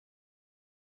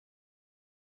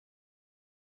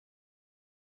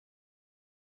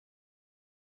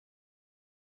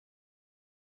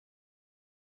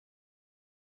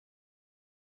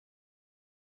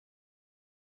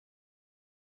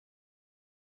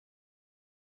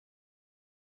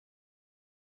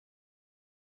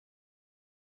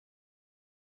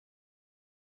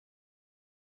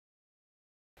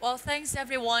Well, thanks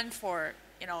everyone for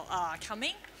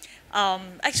coming.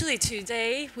 Actually,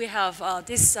 today we have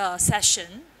this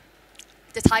session.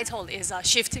 The title is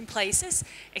Shifting Places,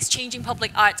 Exchanging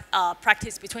Public Art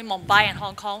Practice Between Mumbai and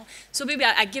Hong Kong. So maybe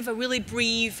I give a really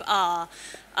brief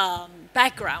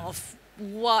background of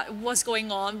what's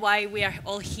going on, why we are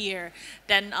all here.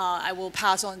 Then I will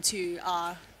pass on to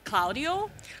Claudio.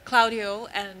 Claudio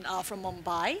and from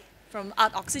Mumbai, from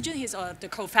Art Oxygen. He's the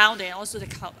co-founder and also the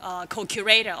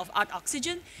co-curator of Art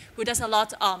Oxygen, who does a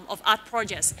lot of art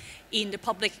projects in the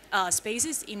public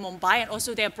spaces in Mumbai, and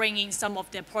also they're bringing some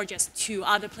of their projects to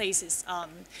other places.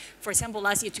 For example,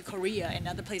 last year to Korea and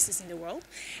other places in the world.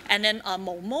 And then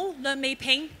Momo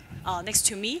Leung next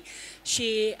to me.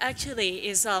 She actually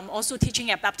is also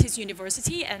teaching at Baptist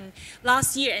University, and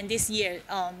last year and this year,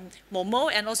 Momo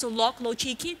and also Lo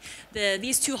Chi Kit,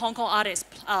 these two Hong Kong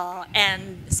artists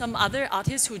and some other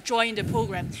artists who joined the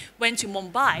program went to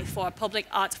Mumbai for a public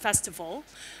art festival.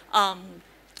 And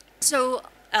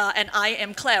I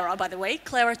am Clara, by the way,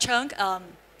 Clara Cheung.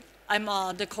 I'm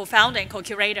the co-founder and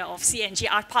co-curator of CNG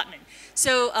Artpartment.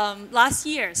 So last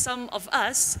year, some of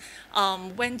us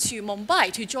went to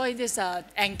Mumbai to join this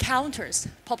Encounters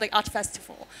Public Art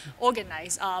Festival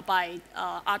organized by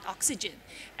Art Oxygen.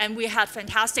 And we had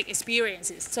fantastic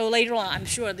experiences. So later on, I'm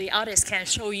sure the artists can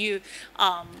show you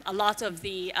a lot of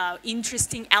the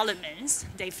interesting elements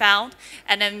they found.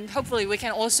 And then hopefully we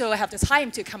can also have the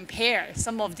time to compare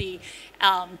some of the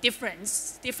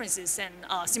differences and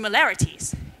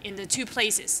similarities in the two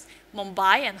places,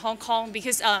 Mumbai and Hong Kong,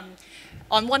 because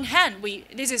on one hand,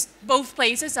 both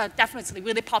places are definitely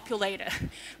really populated,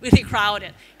 really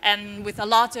crowded, and with a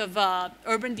lot of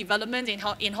urban development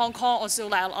in Hong Kong, also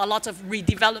like a lot of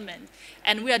redevelopment.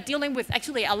 And we are dealing with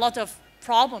actually a lot of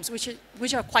problems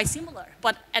which are quite similar,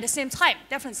 but at the same time,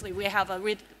 definitely we have a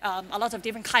lot of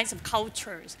different kinds of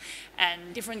cultures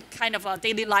and different kind of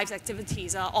daily life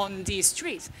activities on the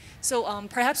streets. So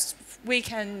perhaps we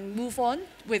can move on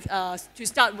with to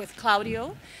start with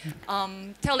Claudio,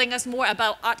 telling us more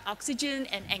about Art Oxygen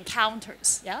and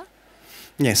Encounters. Yeah.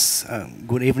 Yes,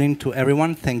 good evening to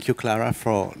everyone. Thank you, Clara,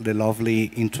 for the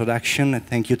lovely introduction. And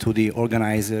thank you to the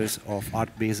organizers of Art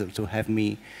Basel to have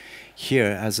me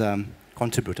here as a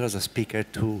contributor, as a speaker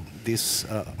to this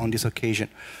on this occasion.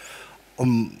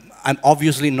 I'm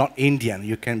obviously not Indian.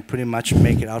 You can pretty much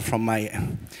make it out from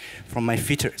my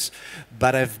features.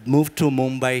 But I've moved to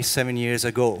Mumbai 7 years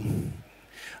ago.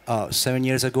 7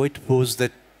 years ago, it was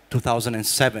the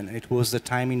 2007. It was the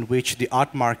time in which the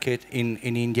art market in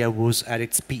India was at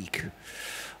its peak.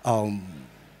 I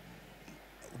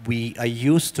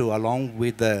used to, along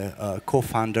with the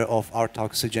co-founder of Art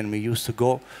Oxygen, we used to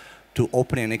go to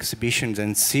opening exhibitions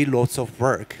and see lots of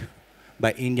work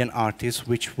by Indian artists,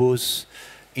 which was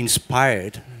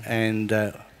inspired and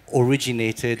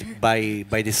originated by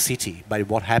the city, by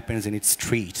what happens in its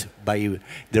street, by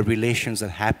the relations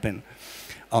that happen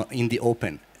in the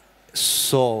open.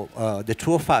 So the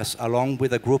two of us, along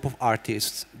with a group of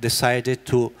artists, decided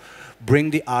to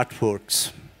bring the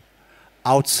artworks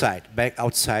outside, back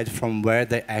outside from where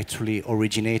they actually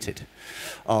originated.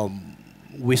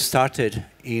 We started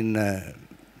in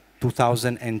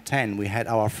 2010. We had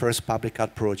our first public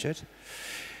art project.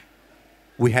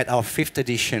 We had our 5th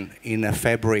edition in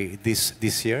February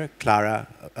this year. Clara,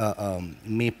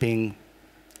 Meeping,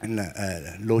 and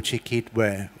Lo Chi Kit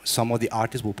were some of the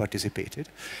artists who participated.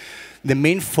 The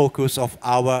main focus of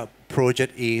our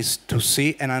project is to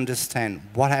see and understand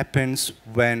what happens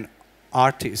when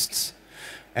artists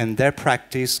and their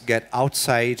practice get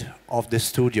outside of the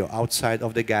studio, outside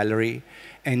of the gallery,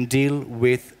 and deal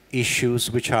with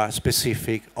issues which are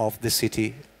specific of the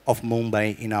city of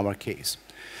Mumbai in our case.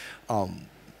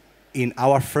 In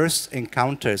our first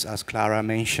encounters, as Clara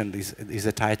mentioned, is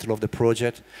the title of the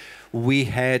project, we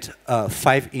had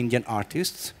 5 Indian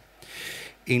artists.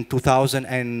 In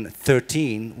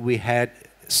 2013, we had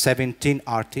 17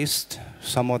 artists,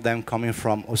 some of them coming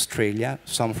from Australia,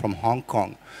 some from Hong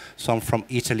Kong, some from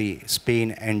Italy,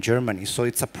 Spain, and Germany. So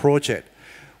it's a project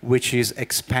which is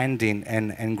expanding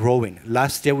and growing.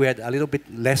 Last year we had a little bit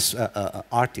less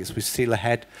artists. We still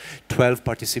had 12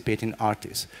 participating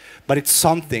artists. But it's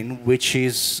something which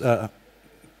is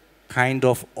kind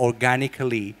of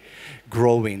organically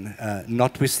growing,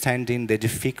 notwithstanding the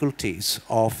difficulties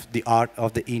of the art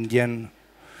of the Indian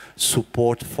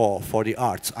support for the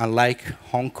arts. Unlike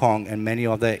Hong Kong and many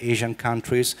other Asian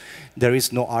countries, there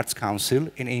is no arts council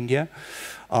in India.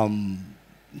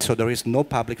 So there is no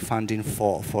public funding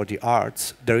for the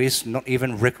arts. There is not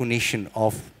even recognition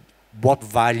of what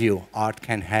value art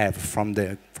can have from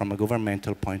a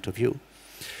governmental point of view.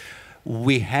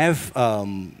 We have a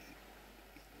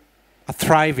a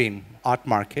thriving art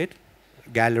market.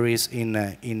 Galleries in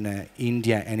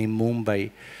India and in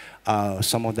Mumbai,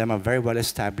 some of them are very well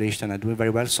established and are doing very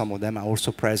well. Some of them are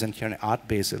also present here in Art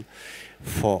Basel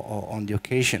on the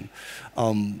occasion.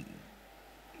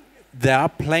 There are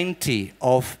plenty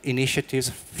of initiatives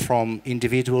from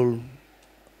individual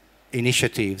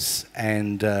initiatives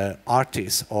and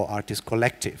artists or artist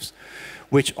collectives,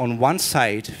 which on one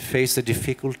side face the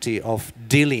difficulty of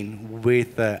dealing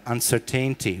with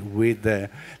uncertainty, with the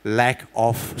lack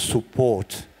of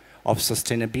support, of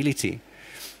sustainability.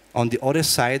 On the other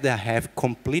side, they have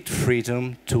complete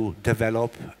freedom to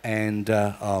develop and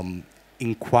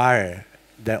inquire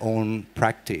their own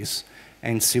practice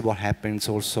and see what happens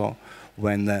also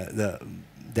when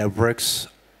their works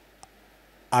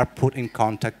are put in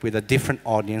contact with a different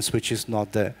audience, which is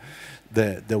not the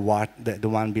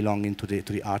one belonging to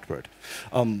the art world.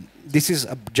 This is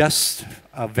just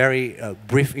a very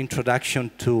brief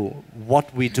introduction to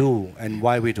what we do and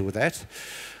why we do that.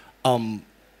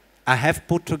 I have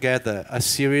put together a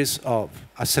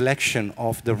selection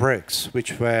of the works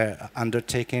which were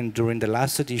undertaken during the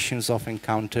last editions of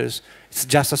Encounters. It's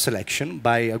just a selection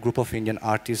by a group of Indian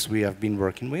artists we have been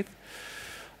working with.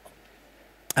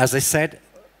 As I said,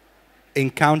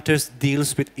 Encounters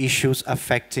deals with issues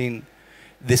affecting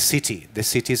the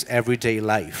city's everyday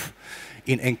life.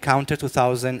 In Encounter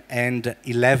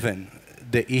 2011,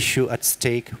 the issue at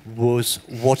stake was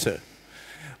water.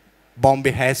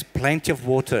 Bombay has plenty of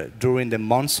water during the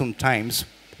monsoon times.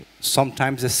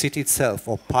 Sometimes the city itself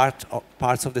or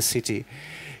parts of the city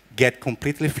get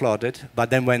completely flooded, but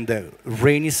then when the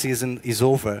rainy season is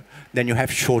over, then you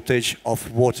have shortage of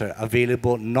water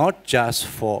available not just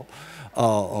for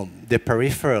the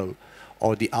peripheral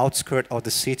or the outskirt of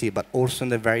the city, but also in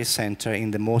the very center,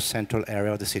 in the most central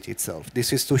area of the city itself.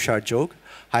 This is Tushar Jog,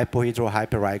 hypohydro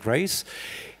hyperigrise.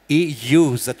 He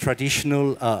used a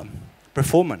traditional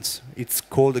performance. It's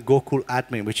called the Gokul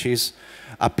Atman, which is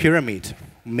a pyramid,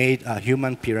 made a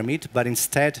human pyramid, but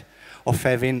instead of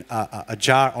having a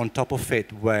jar on top of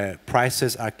it where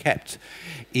prices are kept,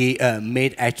 he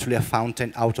made actually a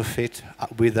fountain out of it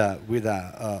with a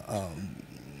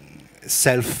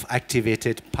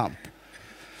self-activated pump.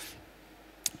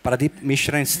 Pradeep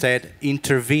Mishra instead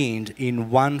intervened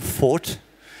in one fort,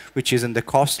 which is in the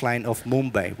coastline of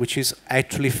Mumbai, which is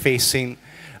actually facing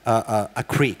a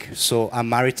creek, so a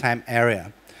maritime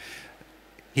area.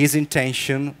 His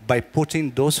intention, by putting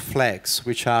those flags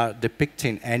which are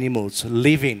depicting animals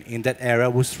living in that area,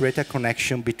 was to create a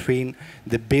connection between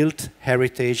the built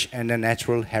heritage and the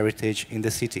natural heritage in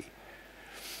the city.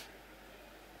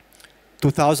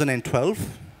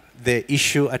 2012, the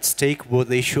issue at stake was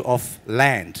the issue of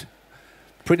land.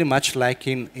 Pretty much like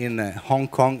in Hong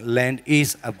Kong, land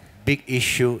is a big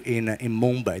issue in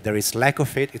Mumbai. There is lack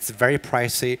of it, it's very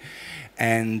pricey,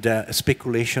 and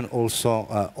speculation also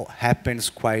happens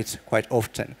quite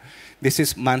often. This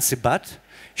is Mansi Bhatt.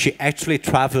 She actually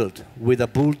traveled with a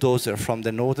bulldozer from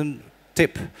the northern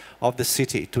tip of the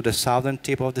city to the southern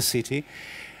tip of the city.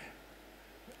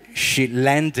 She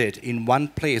landed in one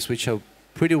place, which is a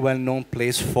pretty well-known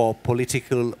place for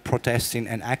political protesting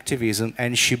and activism,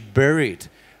 and she buried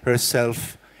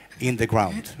herself in the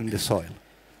ground, in the soil.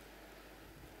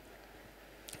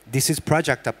 This is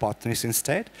Project Artpartment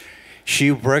instead. She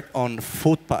worked on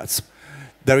footpaths.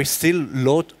 There is still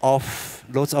lots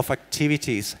of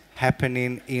activities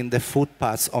happening in the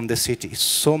footpaths of the city,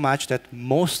 so much that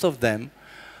most of them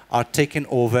are taken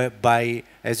over by,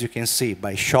 as you can see,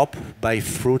 by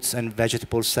fruits and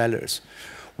vegetable sellers.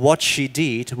 What she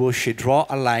did was she drew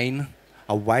a line,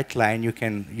 a white line, you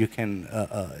can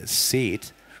see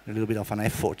it, a little bit of an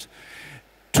effort,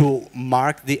 to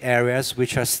mark the areas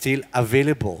which are still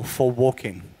available for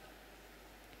walking.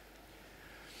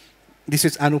 This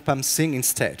is Anupam Singh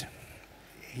instead.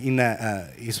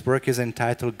 His work is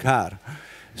entitled Ghar.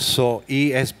 So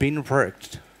he has been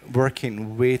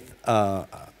working with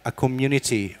a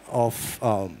community of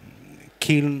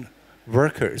kiln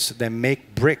workers that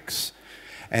make bricks.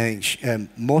 And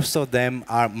most of them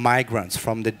are migrants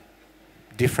from the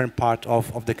different part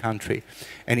of the country.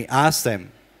 And he asked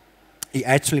them, he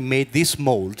actually made this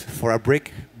mold for a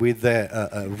brick with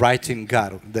the writing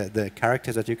Ghar. The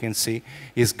characters that you can see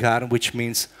is Ghar, which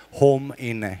means home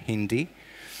in Hindi.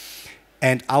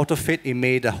 And out of it, he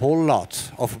made a whole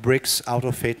lot of bricks. Out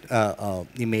of it,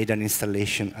 he made an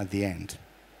installation at the end.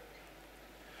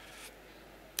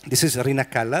 This is Rina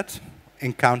Kallat,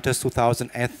 Encounters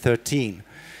 2013.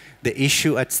 The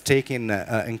issue at stake in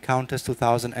Encounters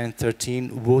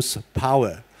 2013 was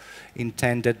power,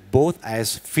 intended both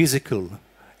as physical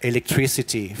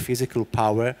electricity, physical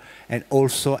power, and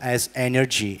also as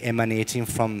energy emanating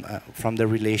from the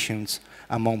relations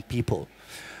among people.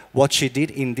 What she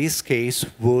did in this case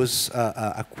was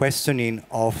a questioning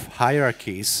of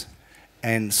hierarchies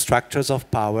and structures of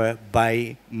power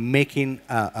by making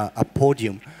a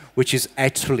podium, which is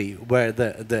actually where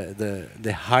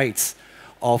the heights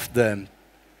of the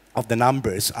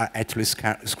numbers are actually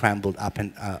scrambled up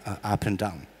and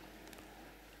down.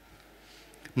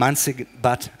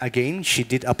 But again, she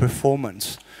did a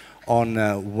performance on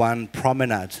one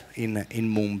promenade in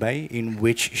Mumbai, in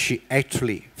which she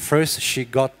actually, first she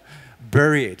got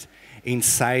buried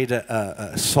inside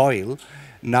soil.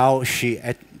 Now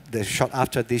the shot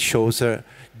after this shows her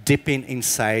dipping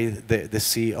inside the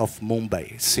sea of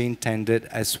Mumbai, sea intended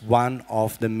as one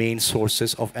of the main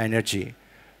sources of energy,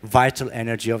 vital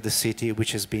energy of the city,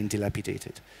 which has been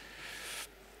dilapidated.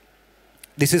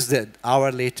 This is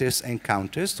our latest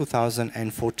encounters,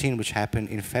 2014, which happened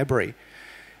in February.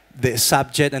 The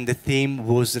subject and the theme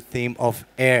was the theme of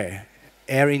air.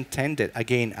 Air intended,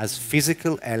 again, as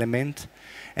physical element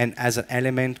and as an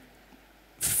element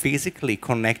physically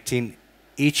connecting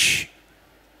each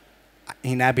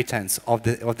inhabitants of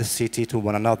the city to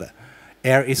one another.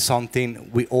 Air is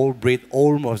something we all breathe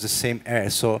almost the same air.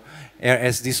 So air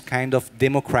has this kind of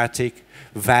democratic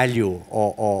value,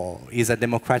 or is a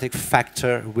democratic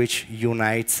factor which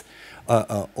unites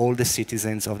all the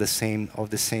citizens of the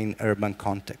same urban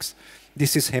context.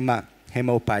 This is Hema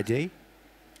Upadhyay.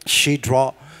 She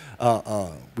draw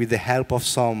with the help of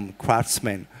some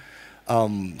craftsmen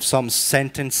some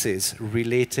sentences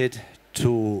related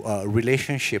to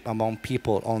relationship among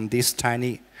people on these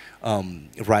tiny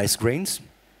rice grains.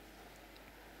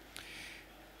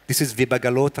 This is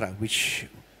Vibhagalotra, which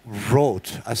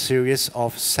wrote a series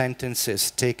of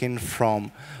sentences taken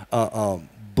from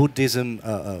Buddhism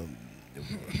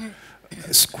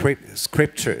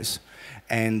scriptures,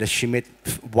 and she made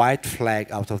white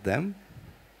flag out of them.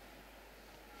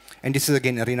 And this is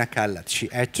again Rina Kallat.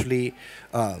 She actually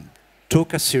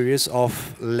took a series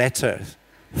of letters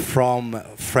from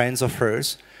friends of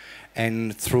hers,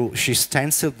 and she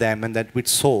stenciled them, and that with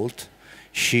salt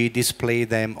she displayed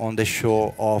them on the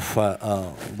shore of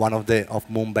one of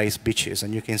Mumbai's beaches.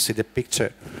 And you can see the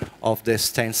picture of the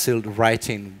stenciled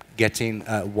writing getting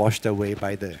washed away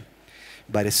by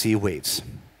the sea waves.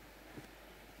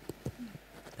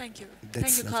 Thank you.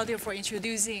 Thank you, Claudio, for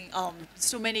introducing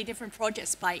so many different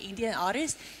projects by Indian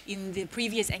artists in the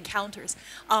previous encounters.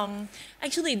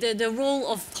 Actually, the role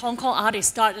of Hong Kong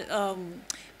artists started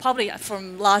probably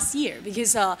from last year,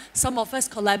 because some of us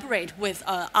collaborate with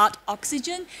Art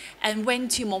Oxygen and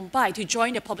went to Mumbai to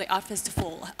join the Public Art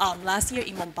Festival last year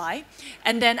in Mumbai.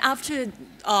 And then after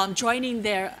joining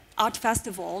their art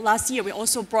festival last year, we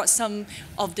also brought some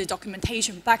of the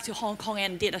documentation back to Hong Kong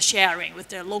and did a sharing with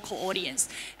the local audience.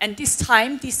 And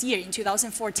this year in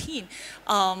 2014,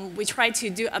 we tried to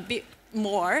do a bit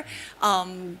more,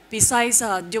 besides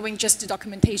doing just the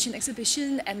documentation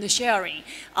exhibition and the sharing.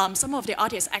 Some of the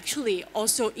artists actually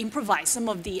also improvised some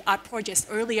of the art projects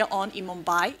earlier on in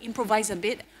Mumbai, improvise a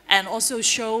bit, and also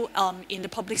show in the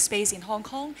public space in Hong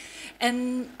Kong.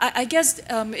 And I guess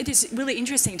it is really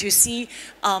interesting to see,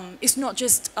 it's not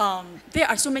just, there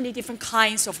are so many different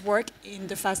kinds of work in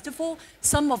the festival.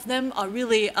 Some of them are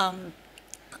really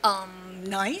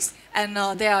nice, and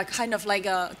they are kind of like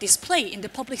a display in the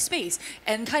public space,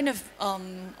 and kind of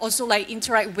also like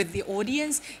interact with the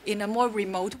audience in a more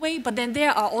remote way. But then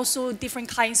there are also different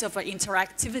kinds of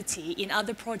interactivity in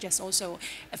other projects also.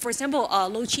 For example,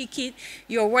 Lo Chi Kit,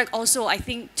 your work also, I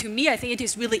think it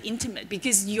is really intimate,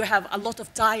 because you have a lot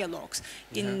of dialogues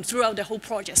throughout the whole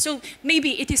project. So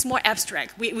maybe it is more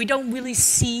abstract. We don't really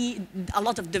see a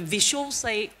lot of the visuals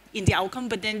like in the outcome,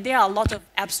 but then there are a lot of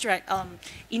abstract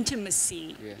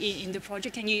intimacy in the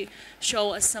project. Can you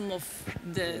show us some of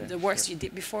the works you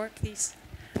did before, please?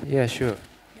 Yeah, sure.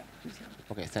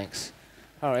 Okay, thanks.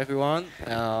 Hello, everyone.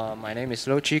 My name is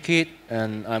Lo Chi Kit,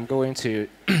 and I'm going to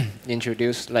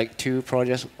introduce like two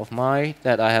projects of mine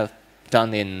that I have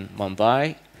done in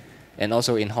Mumbai, and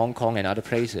also in Hong Kong and other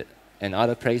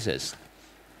places.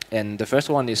 And the first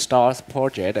one is Stars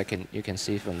project. You can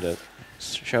see from the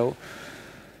show.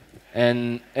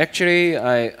 And actually,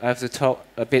 I have to talk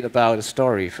a bit about the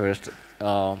story first.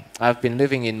 I've been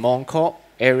living in Mong Kok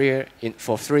area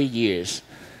for 3 years.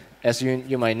 As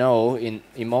you might know, in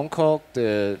Mong Kok,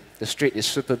 the street is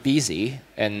super busy,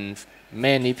 and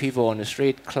many people on the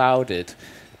street, crowded,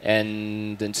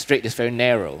 and the street is very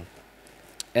narrow.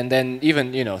 And then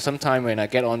even, sometime when I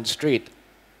get on the street,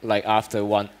 like after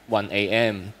 1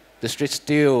 a.m., the street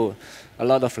still a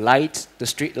lot of lights, the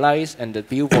street lights, and the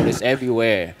billboard is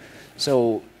everywhere.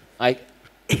 So I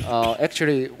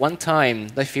actually one time,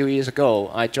 like a few years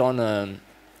ago, I joined an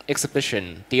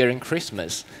exhibition during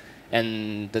Christmas,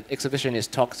 and the exhibition is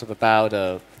talks about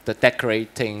the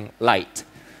decorating light.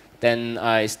 Then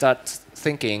I start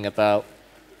thinking about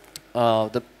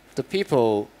the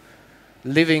people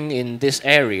living in this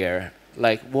area,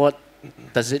 like what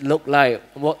does it look like?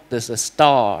 What does a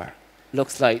star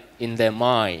looks like in their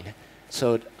mind?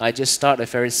 So I just start a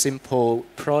very simple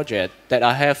project that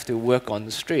I have to work on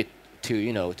the street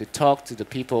to talk to the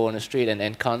people on the street and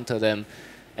encounter them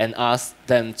and ask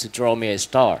them to draw me a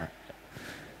star.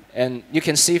 And you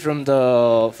can see from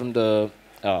the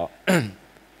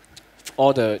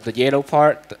all the yellow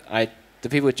part, the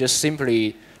people just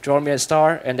simply draw me a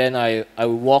star, and then I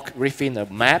walk within a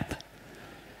map.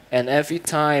 And every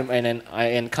time, and then I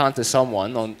encounter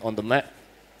someone on the map,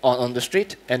 on the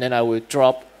street, and then I will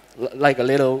drop like a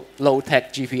little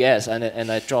low-tech GPS,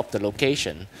 and I drop the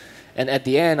location. And at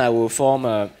the end, I will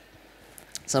form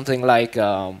something like,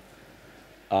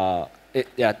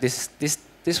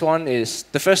 this one is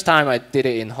the first time I did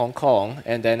it in Hong Kong,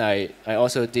 and then I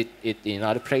also did it in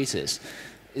other places.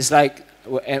 It's like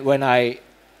when I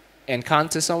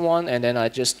encounter someone, and then I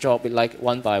just drop it like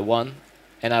one by one,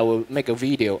 and I will make a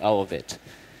video out of it.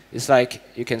 It's like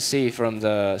you can see from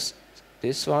this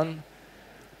one.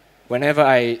 Whenever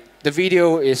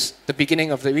the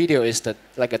beginning of the video is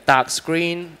like a dark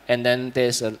screen, and then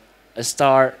there's a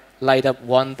star light up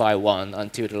one by one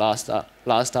until the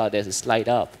last star there's a light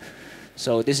up.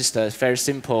 So this is the very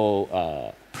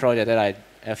simple project that I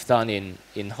have done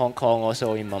in Hong Kong,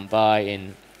 also in Mumbai.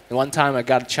 And one time I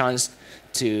got a chance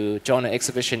to join an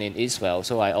exhibition in Israel,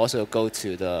 so I also go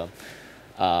to the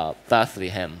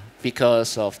Bethlehem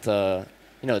because of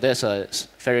there's a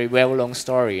very well-known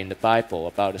story in the Bible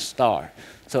about a star.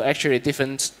 So actually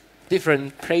different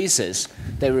places,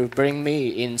 they will bring me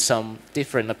in some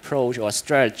different approach or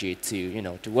strategy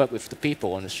to work with the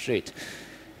people on the street.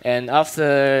 And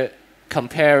after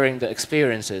comparing the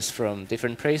experiences from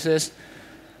different places,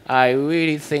 I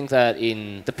really think that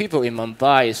the people in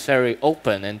Mumbai is very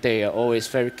open, and they are always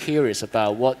very curious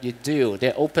about what you do.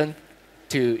 They're open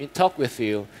to talk with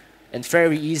you, and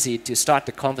very easy to start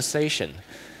the conversation.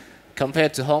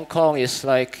 Compared to Hong Kong, it's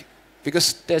like,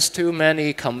 because there's too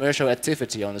many commercial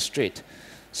activity on the street.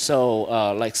 So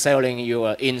like selling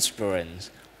your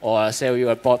insurance, or sell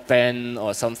your broadband,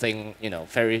 or something,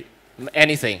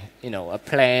 anything, a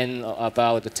plan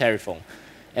about the telephone.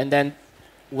 And then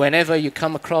whenever you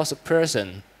come across a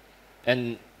person,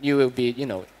 and you will be,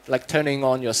 like turning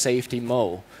on your safety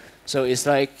mode. So it's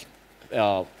like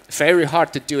very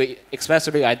hard to do it,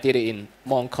 especially I did it in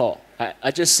Mongkok.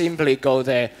 I just simply go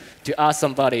there to ask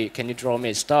somebody, can you draw me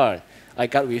a star? I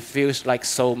got refused like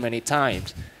so many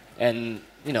times. And,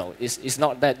 it's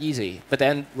not that easy. But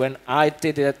then when I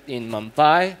did it in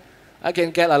Mumbai, I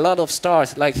can get a lot of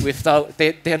stars, like without,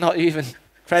 they're not even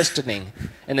questioning.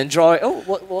 And then draw,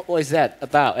 what is that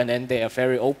about? And then they are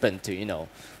very open to,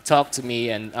 talk to me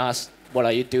and ask, what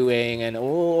are you doing? And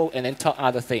then talk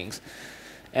other things.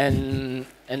 And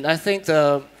I think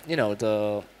the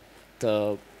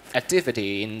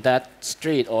activity in that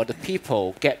street, or the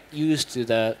people get used to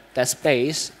that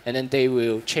space, and then they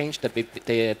will change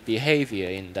their behavior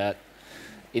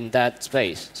in that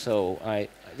space. So I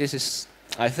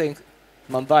think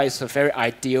Mumbai is a very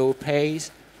ideal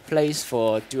place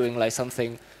for doing like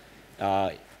something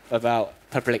about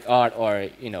public art, or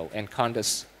encounter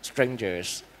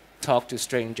strangers, talk to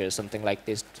strangers, something like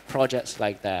this, projects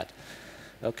like that.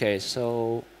 Okay,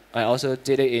 so I also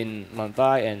did it in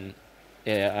Mumbai and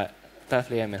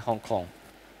Bethlehem in Hong Kong.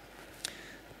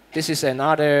 This is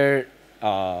another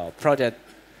project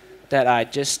that I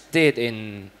just did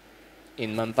in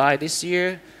Mumbai this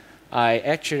year.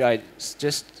 I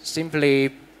just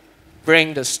simply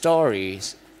bring the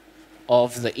stories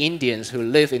of the Indians who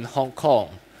live in Hong Kong.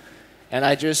 And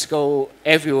I just go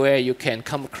everywhere you can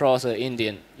come across an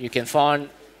Indian. You can find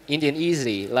Indian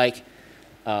easily, like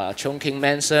Cheung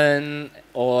Mansion,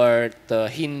 or the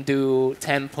Hindu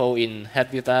temple in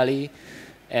Happy Valley,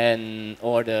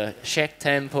 or the Shek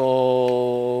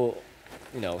temple,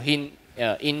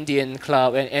 Indian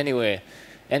club, and anywhere.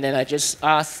 And then I just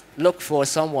look for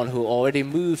someone who already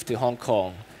moved to Hong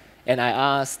Kong, and I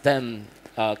ask them,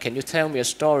 can you tell me a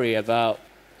story about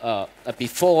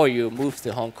before you moved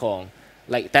to Hong Kong,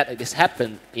 like that this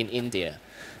happened in India.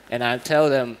 And I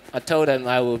told them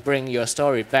I will bring your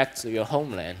story back to your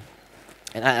homeland,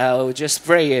 and I will just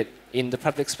spray it in the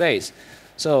public space.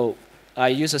 So I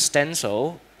use a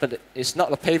stencil, but it's not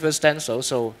a paper stencil,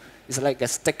 so it's like a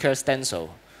sticker stencil.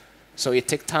 So it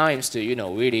takes time to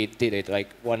really did it like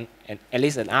at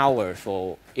least an hour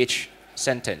for each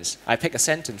sentence. I pick a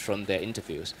sentence from their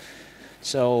interviews.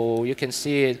 So you can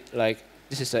see it like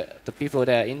this is the people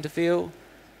that I interview.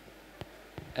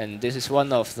 And this is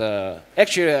one of the,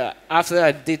 actually after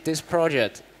I did this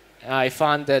project, I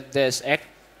found that there's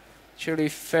actually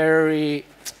very,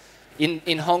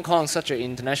 in Hong Kong, such an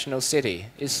international city,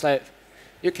 it's like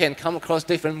you can come across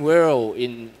different world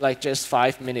in like just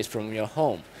 5 minutes from your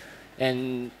home.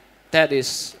 And that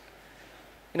is,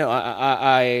 you know,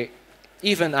 I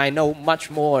know much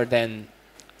more than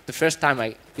the first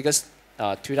time because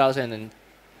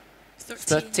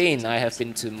 2013 I have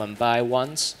been to Mumbai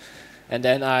once. And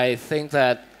then I think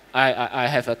that I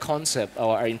have a concept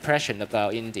or an impression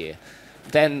about India.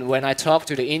 Then when I talk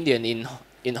to the Indian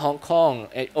in Hong Kong,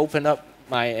 it opened up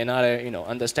my another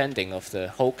understanding of the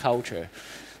whole culture.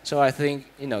 So I think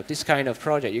this kind of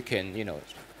project you can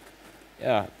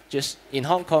just in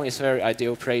Hong Kong is a very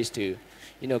ideal place to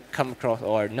come across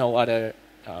or know other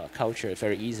culture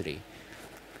very easily.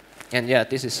 And yeah,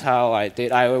 this is how I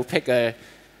did. I will pick a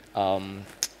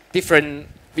different.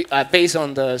 Based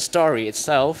on the story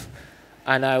itself,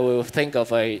 and I will think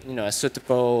of a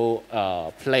suitable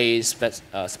place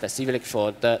specific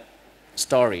for that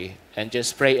story, and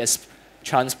just write a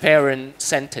transparent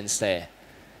sentence there.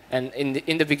 And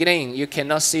in the beginning, you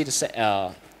cannot see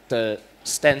the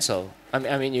stencil.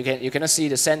 I mean, you cannot see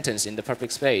the sentence in the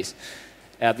public space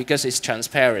because it's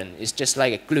transparent. It's just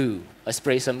like a glue, a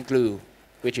spray some glue,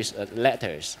 which is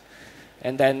letters.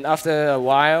 And then after a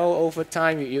while, over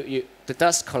time, the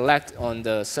dust collect on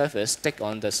the surface, stick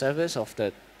on the surface of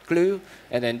the glue,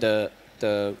 and then the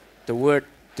word,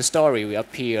 the story will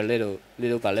appear little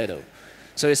by little.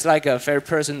 So it's like a very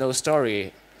personal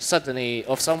story, suddenly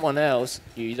of someone else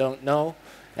you don't know,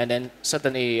 and then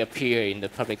suddenly appear in the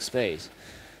public space.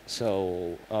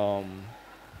 So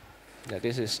yeah,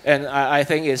 this is, and I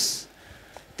think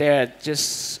they're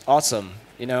just awesome.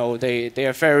 They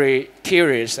are very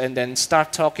curious and then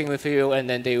start talking with you, and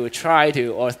then they will try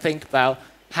to or think about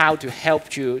how to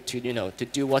help you to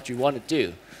do what you want to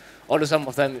do. Although some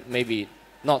of them maybe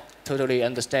not totally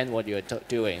understand what you're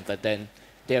doing, but then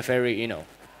they're very in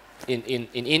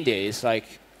India it's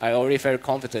like I already very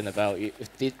confident about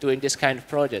doing this kind of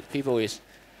project. People is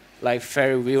like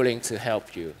very willing to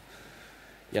help you.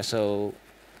 Yeah. So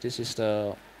this is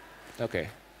the okay.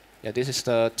 Yeah, this is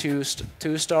the two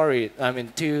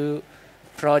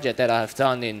project that I have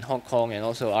done in Hong Kong and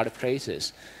also other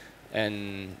places,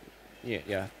 and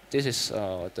yeah, this is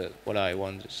what I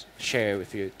want to share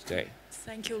with you today.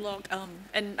 Thank you, Leung.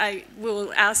 And I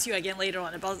will ask you again later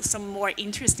on about some more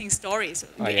interesting stories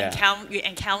you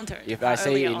encountered. If I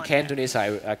say in Cantonese,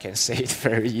 I can say it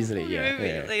very easily.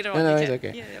 Yeah. Later on. No, it's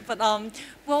okay. Yeah. But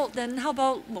well, then how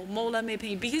about Mola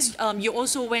maybe, because you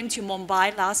also went to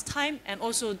Mumbai last time, and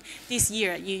also this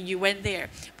year you went there.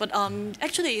 But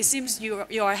actually, it seems you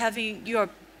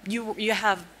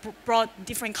have brought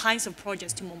different kinds of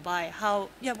projects to Mumbai.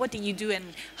 What did you do,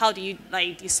 and how do you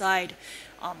decide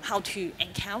how to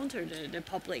encounter the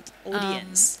public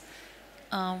audience?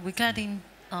 Regarding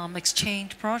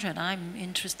exchange project, I'm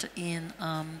interested in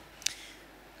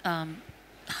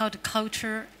how the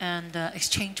culture and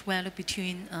exchange value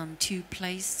between two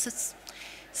places.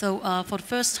 So for the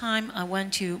first time I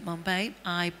went to Mumbai,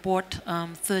 I bought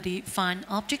 30 fine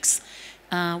objects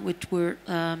which were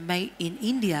made in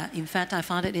India. In fact, I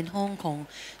found it in Hong Kong.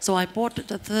 So I bought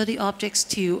the 30 objects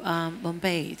to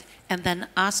Mumbai, and then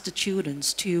asked the children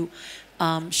to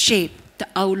shape the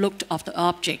outlook of the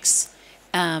objects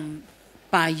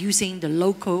by using the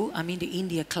local, the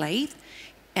India clay.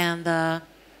 And I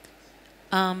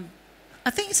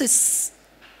think it's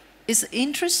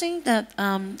interesting that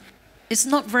it's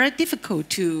not very difficult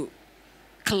to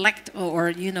collect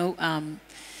or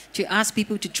to ask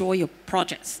people to join your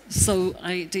projects. So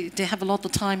they have a lot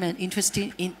of time and interest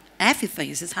in everything.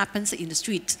 This happens in the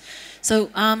street. So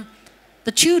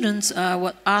the children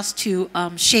were asked to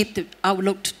shape the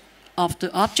outlook of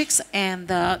the objects,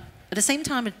 and at the same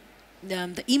time,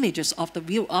 the images of the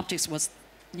real objects was,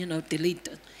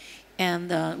 deleted,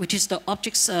 and which is the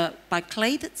objects by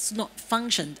clay that's not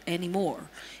functioned anymore,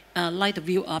 like the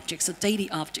real objects, the daily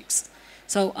objects.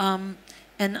 So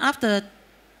and after.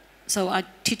 So I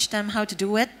teach them how to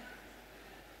do it.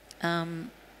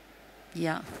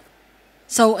 Yeah.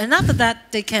 So and after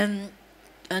that they can,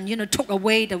 took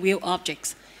away the real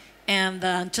objects, and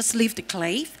just leave the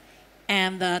clay,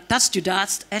 and dust to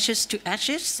dust, ashes to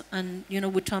ashes, and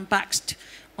return back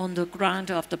on the ground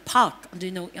of the park,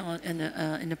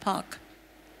 in the park.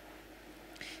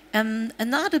 And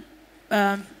another,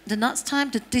 the next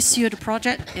time that this year the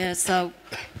project is the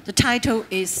title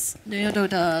is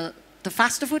the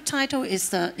festival title is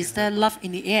there love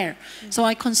in the air. So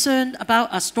I concerned about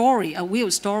a story, a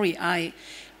real story. I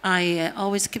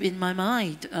always keep in my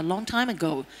mind a long time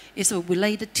ago. It's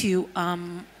related to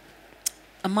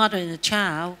a mother and a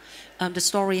child. The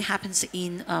story happens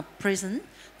in a prison.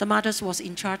 The mother was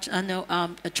in charge,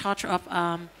 a charge of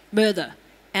murder,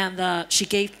 and she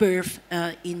gave birth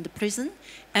in the prison.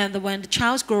 And when the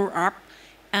child grew up,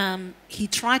 he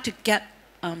tried to get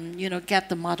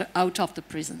the mother out of the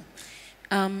prison.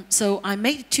 So I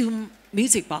made 2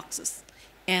 music boxes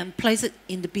and placed it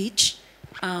in the beach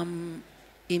in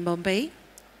Mumbai.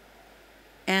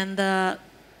 And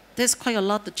there's quite a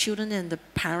lot of children and the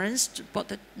parents,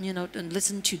 but and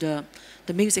listen to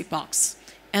the music box.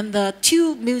 And the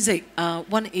 2 music,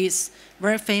 one is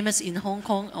very famous in Hong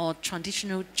Kong, or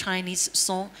traditional Chinese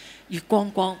song, Yu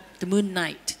Guang Guang, the Moon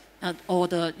Night, or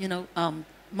the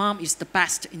Mom is the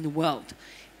best in the world.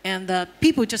 And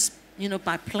people just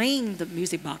by playing the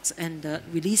music box and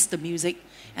release the music,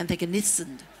 and they can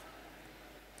listen.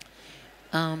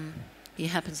 It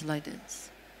happens like this.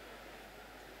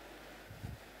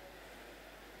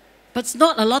 But it's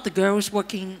not a lot of girls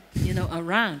working,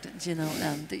 around,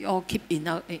 and they all keep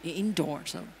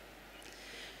indoors.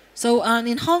 So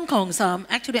in Hong Kong,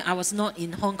 actually I was not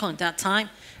in Hong Kong at that time.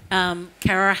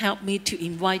 Clara helped me to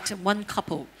invite one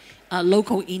couple, a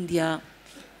local India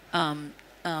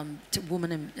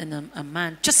woman and a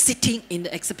man, just sitting in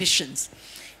the exhibitions.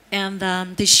 And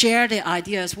they share their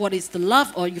ideas, what is the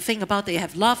love, or you think about they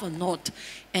have love or not,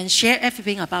 and share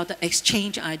everything about the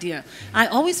exchange idea. I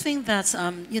always think that,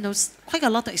 quite a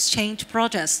lot of exchange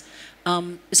projects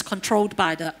is controlled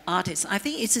by the artists. I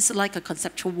think it is like a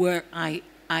conceptual work. I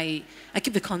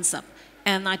keep the concept,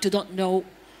 and I do not know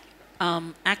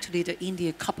actually the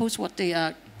Indian couples, what they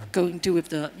are going to do with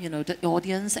the, the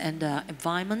audience and the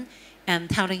environment, and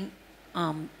telling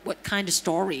what kind of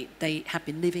story they have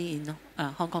been living in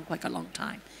Hong Kong quite a long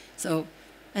time. So,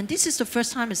 and this is the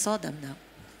first time I saw them now.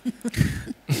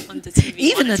 On the TV.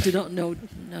 Even I do not know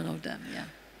them. Yeah.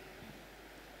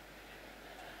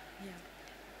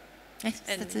 Yes,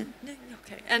 And, that's it.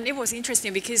 okay, and it was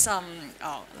interesting because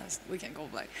we can go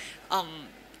back.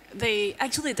 They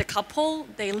actually, the couple,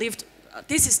 they lived.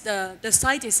 This is the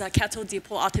site is a cattle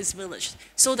depot artist village.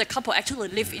 So the couple actually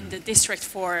lived in the district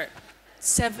for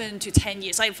 7 to 10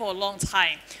 years, like for a long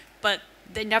time, but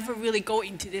they never really go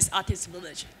into this artist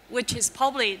village, which is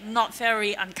probably not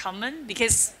very uncommon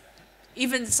because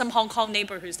even some Hong Kong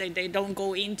neighborhoods, they don't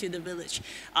go into the village.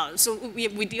 So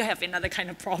we do have another kind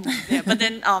of problem there. But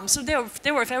then, so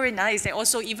they were very nice. They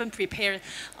also even prepared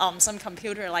some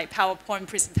computer like PowerPoint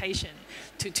presentation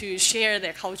to share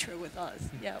their culture with us.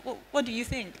 Yeah. What do you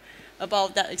think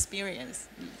about that experience?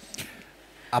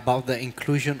 About the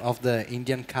inclusion of the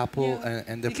Indian couple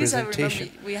and the because presentation.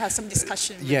 I remember we had some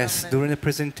discussion. Yes, during the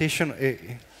presentation,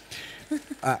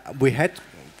 we had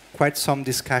quite some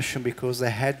discussion because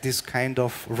they had this kind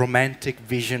of romantic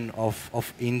vision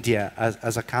of India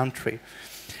as a country.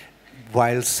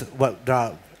 Whilst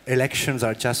the elections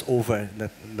are just over,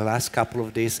 the last couple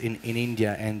of days in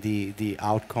India, and the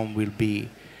outcome will be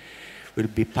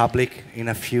public in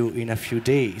a few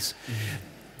days. Mm-hmm.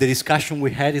 The discussion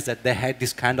we had is that they had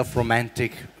this kind of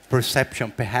romantic perception,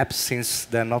 perhaps since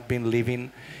they've not been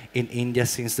living in India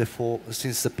since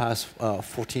the past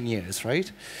 14 years,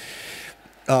 right?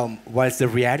 Whilst the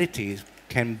reality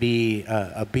can be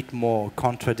a bit more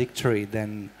contradictory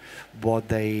than what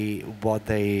they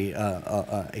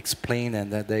explain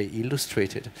and that they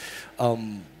illustrated.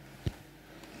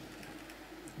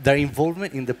 Their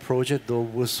involvement in the project, though,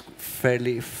 was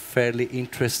fairly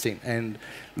interesting. And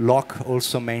Locke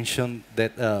also mentioned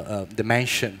that the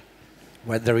mansion,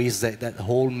 where there is that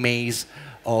whole maze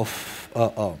of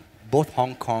both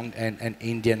Hong Kong and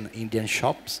Indian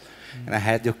shops. Mm-hmm. And I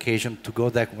had the occasion to go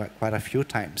there quite a few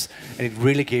times. And it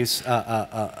really gives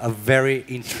a very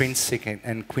intrinsic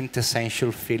and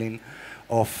quintessential feeling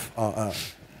of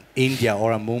India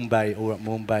or a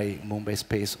Mumbai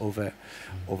space over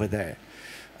there.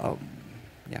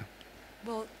 Yeah.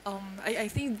 Well, I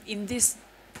think in this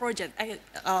project,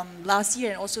 last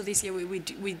year and also this year,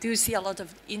 we do see a lot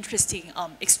of interesting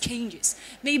exchanges.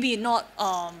 Maybe not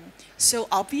so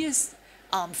obvious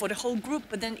for the whole group,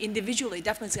 but then individually,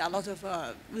 definitely a lot of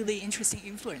really interesting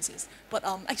influences. But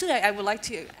actually, I would like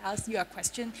to ask you a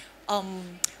question.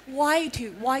 Why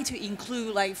to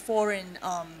include like foreign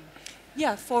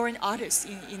artists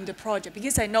in the project?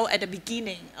 Because I know at the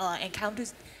beginning,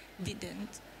 Encounters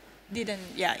didn't. didn't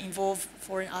involve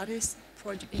foreign artists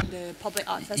in the public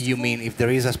art festival. You mean if there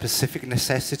is a specific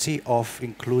necessity of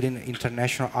including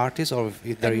international artists, or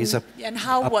if there is a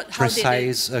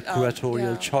precise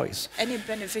curatorial choice? Any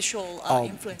beneficial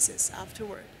influences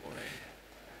afterward?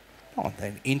 Oh,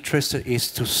 the interest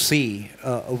is to see,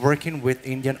 working with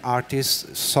Indian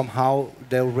artists, somehow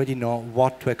they already know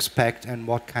what to expect and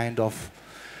what kind of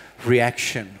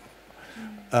reaction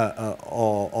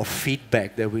or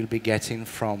feedback they will be getting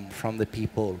from the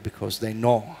people, because they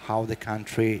know how the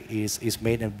country is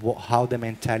made and how the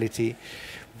mentality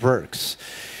works.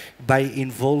 By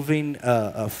involving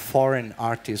foreign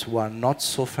artists who are not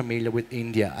so familiar with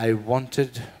India,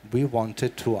 we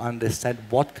wanted to understand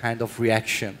what kind of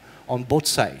reaction on both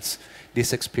sides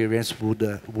this experience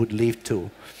would lead to.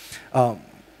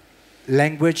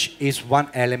 Language is one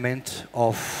element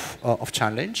of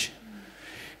challenge.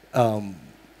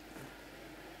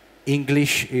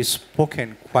 English is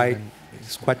spoken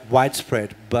it's quite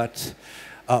widespread, but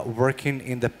working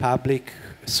in the public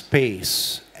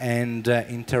space and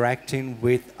interacting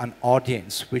with an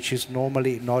audience which is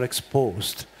normally not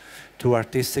exposed to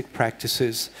artistic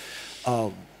practices,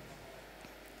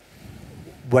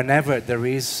 whenever there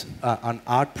is an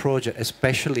art project,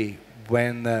 especially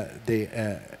when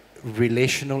the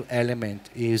relational element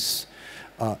is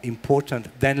important,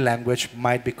 then language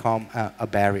might become a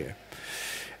barrier.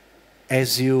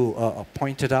 As you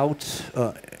pointed out,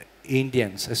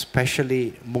 Indians,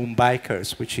 especially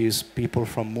Mumbaikars, which is people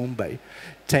from Mumbai,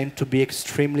 tend to be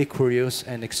extremely curious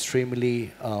and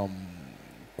extremely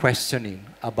questioning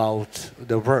about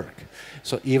the work.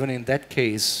 So even in that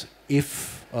case,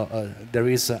 if there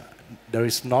is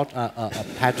not a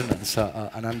pattern,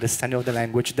 an understanding of the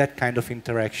language, that kind of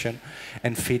interaction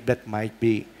and feedback might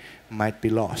be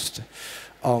lost.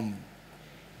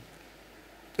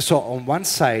 So on one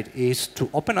side is to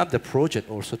open up the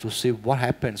project also to see what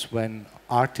happens when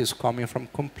artists coming from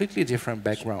completely different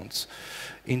backgrounds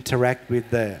interact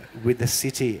with the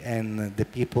city and the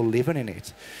people living in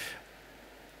it.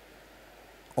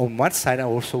 On one side, we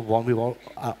are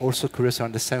also curious to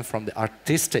understand from the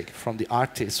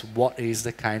artists, what is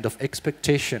the kind of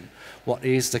expectation, what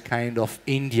is the kind of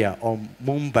India or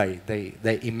Mumbai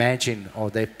they imagine or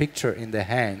they picture in their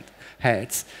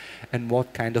heads, and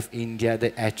what kind of India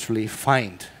they actually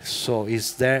find. So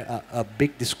is there a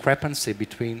big discrepancy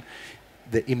between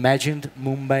the imagined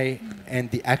Mumbai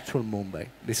and the actual Mumbai?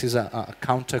 This is a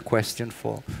counter question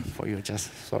for you,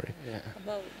 just sorry. Yeah.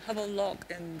 How about Locke?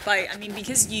 And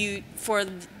because for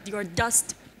your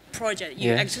dust project,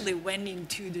 you actually went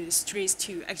into the streets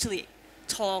to actually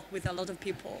talk with a lot of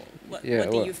people. What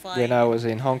did you find? When I was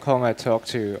in Hong Kong, I talked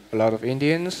to a lot of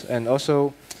Indians, and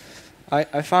also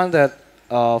I found that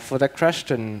for that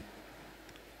question,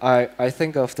 I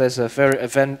think of there's a very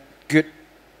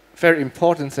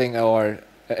important thing or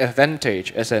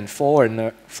advantage as a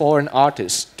foreign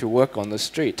artist to work on the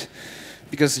street,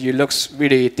 because you looks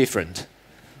really different.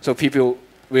 So people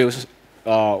will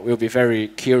be very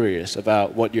curious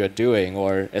about what you are doing,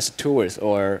 or as a tourist,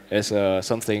 or as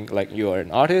something like you are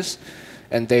an artist,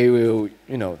 and they will,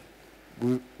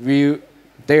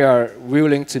 they are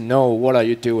willing to know what are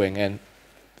you doing and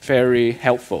very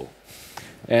helpful.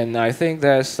 And I think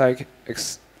there's like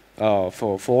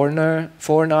for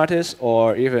foreign artists,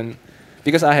 or even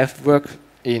because I have worked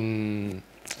in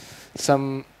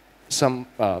some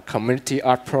community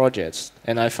art projects,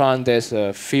 and I found there's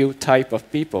a few type of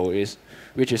people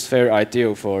which is very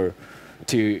ideal to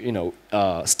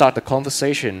start a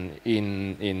conversation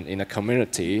in a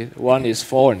community. One is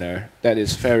foreigner, that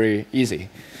is very easy.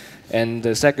 And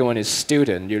the second one is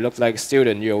student. You look like a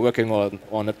student, you're working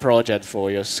on a project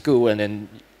for your school, and then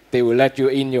they will let you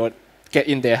get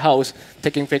in their house,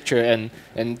 taking picture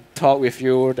and talk with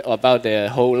you about their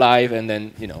whole life, and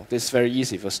then, this is very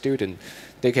easy for students.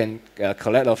 They can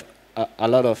collect a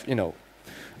lot of,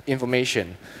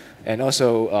 information, and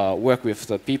also work with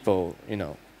the people,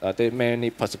 there are many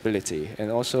possibility. And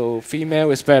also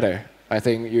female is better. I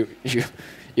think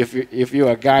if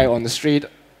you're a guy on the street,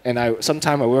 and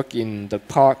sometimes I work in the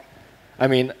park. I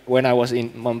mean, when I was in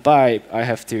Mumbai, I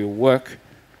have to work,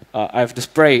 I have to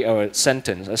spray a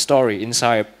sentence, a story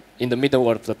in the middle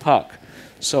of the park.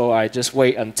 So I just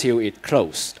wait until it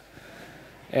closed.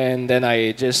 And then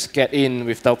I just get in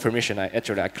without permission.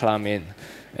 I climb in.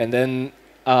 And then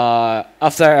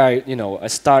after I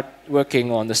start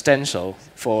working on the stencil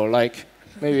for like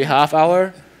maybe half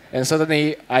hour, and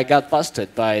suddenly I got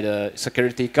busted by the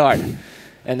security guard.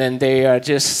 And then they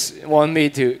just want me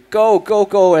to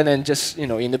go, and then just,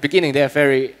 in the beginning they're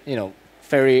very,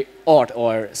 very odd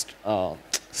or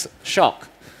shocked.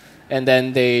 And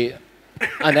then they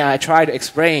and then I try to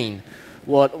explain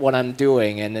what I'm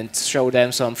doing, and then show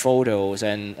them some photos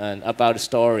and about the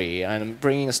story. I'm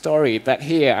bringing a story back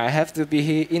here. I have to be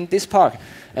here in this park,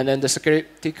 and then the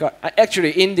security guard.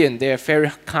 Actually, Indian, they are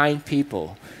very kind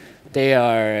people. They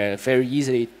are very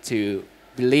easy to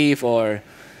believe, or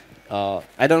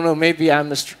I don't know. Maybe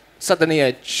I'm suddenly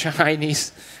a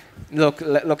Chinese,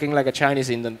 looking like a Chinese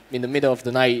in the middle of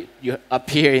the night. You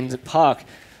appear in the park,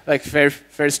 like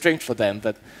very strict for them.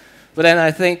 But then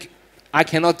I think I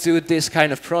cannot do this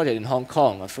kind of project in Hong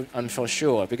Kong. I'm for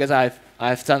sure, because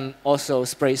I've done also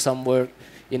spray some work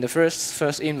in the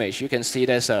first image. You can see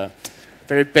there's a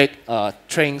very big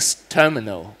train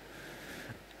terminal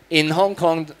in Hong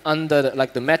Kong, under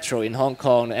the metro in Hong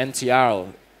Kong, MTR.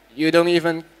 You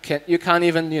can't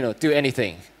even do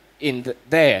anything in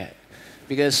there,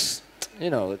 because I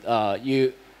don't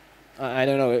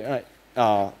know,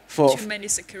 for too many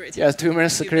security. Yes, too many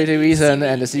security reasons,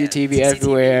 and the CCTV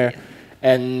everywhere,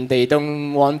 and they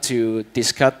don't want to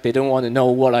discuss. They don't want to know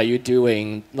what are you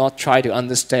doing. Not try to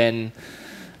understand.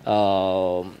 I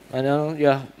know.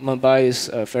 Yeah, Mumbai is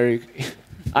very.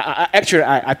 Actually,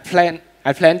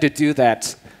 I plan to do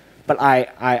that, but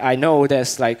I know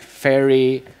there's like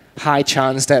very high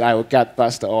chance that I will get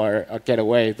busted or get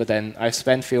away. But then I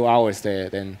spent few hours there.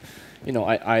 Then,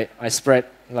 I spread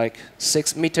like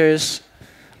 6 meters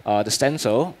the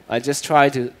stencil. I just try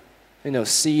to,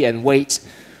 see and wait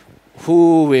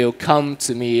who will come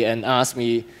to me and ask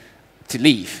me to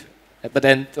leave. But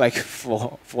then, like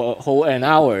for a whole an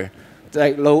hour,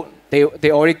 like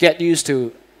they already get used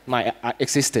to my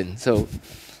existence.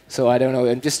 So I don't know.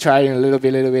 I'm just trying a little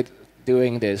bit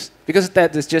doing this, because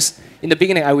that is just in the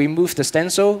beginning. I removed the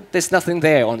stencil. There's nothing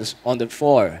there on the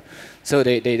floor, so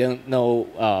they don't know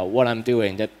what I'm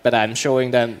doing. But I'm showing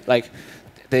them, like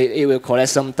it will collect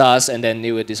some dust and then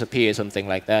it will disappear, something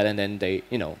like that. And then they,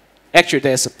 actually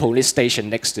there's a police station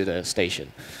next to the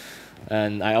station,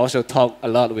 and I also talk a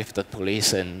lot with the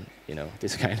police and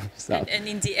this kind of stuff. And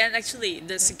in the end, actually,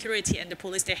 the security and the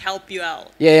police, they help you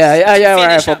out. Yeah.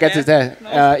 I forget to say.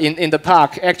 No? In the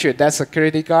park, actually, that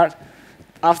security guard,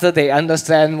 after they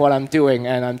understand what I'm doing,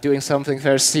 and I'm doing something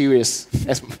very serious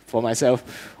as for myself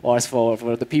or as for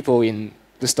the people in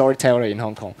the storyteller in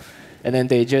Hong Kong, and then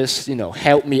they just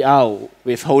help me out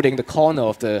with holding the corner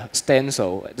of the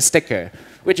stencil, the sticker,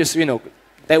 which is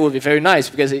that would be very nice,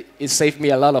 because it saved me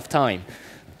a lot of time.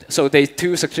 So they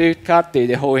two security guard,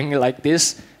 they're holding it like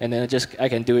this, and then I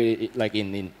can do it like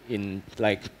in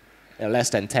like less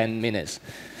than 10 minutes.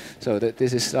 So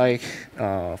this is like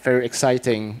very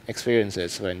exciting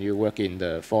experiences when you work in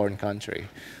the foreign country.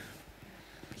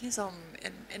 Because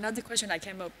another question that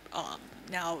came up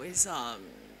now is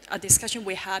a discussion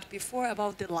we had before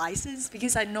about the license,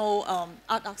 because I know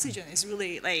Art Oxygen is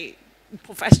really like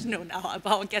professional now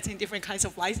about getting different kinds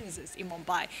of licenses in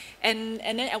Mumbai, and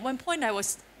then at one point I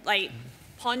was like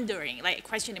pondering, like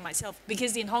questioning myself,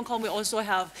 because in Hong Kong we also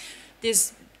have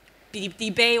this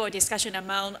debate or discussion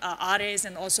among artists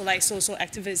and also like social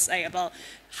activists, like about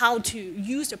how to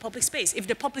use the public space. If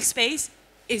the public space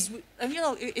is,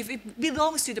 if it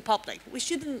belongs to the public, we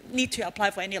shouldn't need to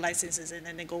apply for any licenses and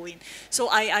then go in. So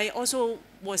I also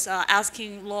was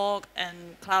asking Leung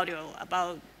and Claudio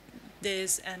about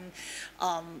this,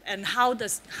 and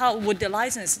how would the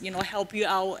license help you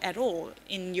out at all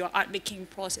in your art making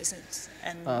processes,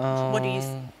 and what do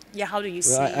you how do you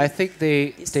see? I think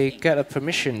they get a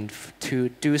permission to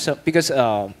do some, because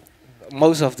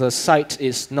most of the site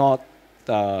is not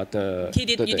you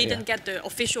didn't get the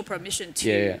official permission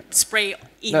to spray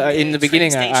in the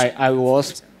beginning.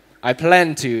 I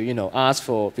planned to ask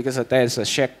for, because there's a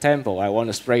Shek temple, I want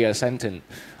to spray a sentence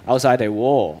outside the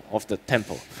wall of the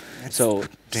temple. So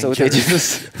they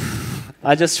just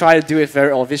I just try to do it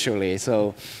very officially.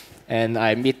 So, and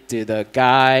I meet the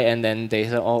guy, and then they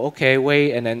say, oh, okay,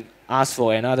 wait, and then ask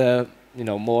for another,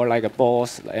 more like a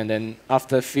boss. And then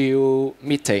after a few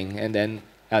meeting, and then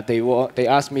they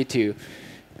asked me to,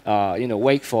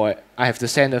 wait for it. I have to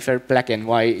send a very black and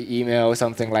white email,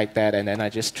 something like that, and then I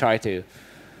just try to.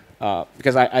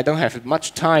 Because I don't have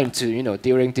much time to,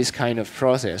 during this kind of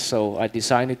process, so I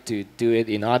decided to do it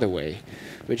in other way,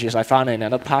 which is I found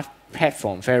another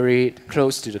platform very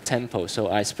close to the temple. So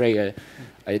I spray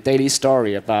a daily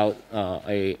story about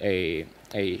a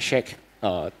sheikh,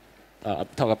 talk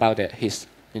about his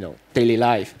daily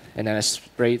life, and then I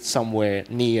sprayed somewhere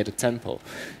near the temple.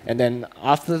 And then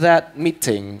after that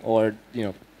meeting, or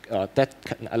that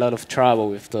a lot of trouble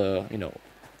with the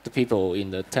the people in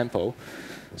the temple.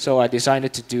 So I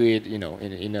decided to do it,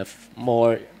 in a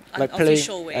more like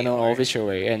official way, official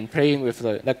way, and playing with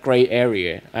the gray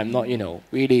area. I'm not,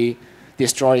 really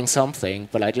destroying something,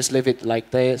 but I just leave it like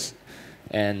this,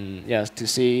 and yeah, to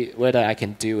see whether I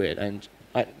can do it. And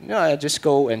I just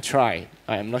go and try.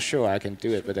 I'm not sure I can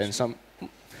do it, but then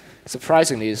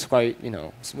surprisingly, it's quite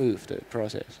smooth, the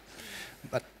process.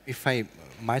 But if I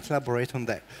might elaborate on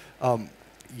that,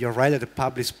 you're right that the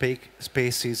public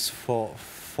space is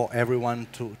for everyone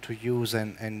to use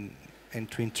and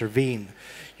to intervene.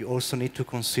 You also need to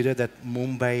consider that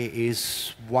Mumbai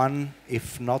is one,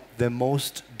 if not the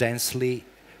most densely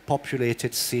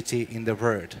populated city in the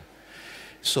world.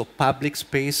 So public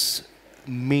space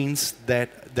means that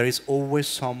there is always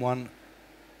someone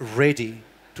ready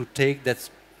to take that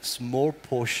small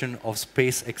portion of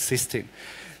space existing.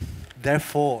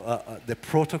 Therefore, the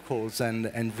protocols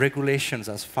and regulations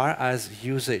as far as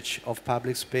usage of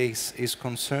public space is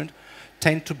concerned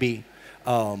tend to be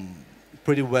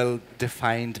pretty well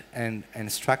defined and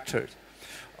structured.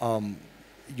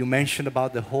 You mentioned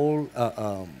about the whole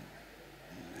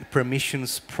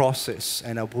permissions process,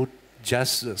 and I would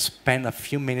just spend a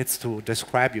few minutes to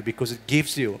describe you, because it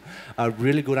gives you a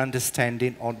really good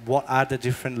understanding on what are the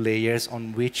different layers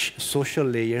on which, social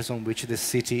layers on which the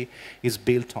city is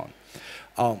built on.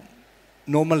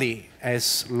 Normally,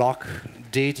 as Locke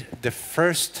did, the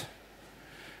first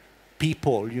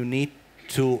people you need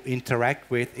to interact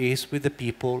with is with the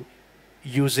people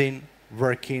using,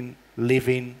 working,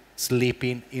 living,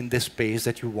 sleeping in the space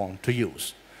that you want to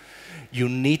use. You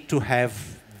need to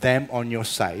have them on your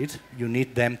side. You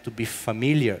need them to be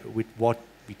familiar with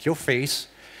your face,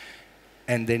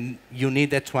 and then you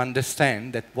need them to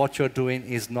understand that what you're doing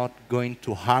is not going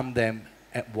to harm them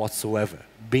whatsoever.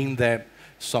 Being them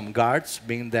some guards,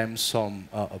 being them some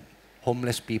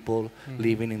homeless people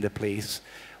living in the place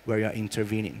where you're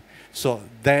intervening. So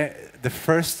the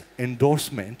first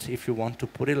endorsement, if you want to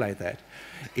put it like that,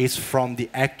 is from the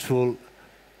actual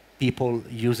people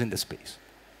using the space.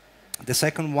 The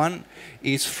second one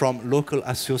is from local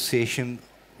association,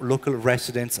 local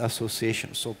residents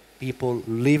association, so people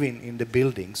living in the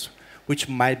buildings, which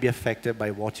might be affected by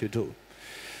what you do.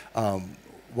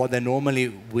 What they normally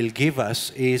will give us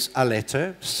is a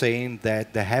letter saying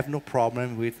that they have no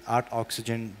problem with Art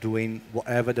Oxygen doing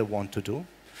whatever they want to do.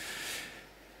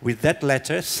 With that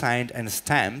letter signed and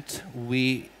stamped,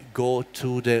 we go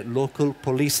to the local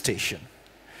police station,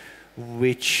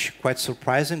 which quite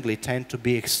surprisingly tend to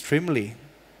be extremely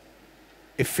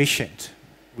efficient.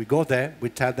 We go there, we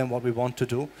tell them what we want to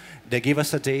do. They give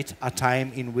us a date, a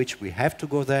time in which we have to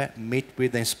go there, meet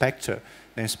with the inspector.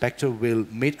 The inspector will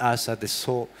meet us at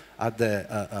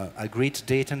the agreed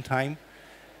date and time,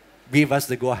 give us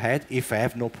the go-ahead if I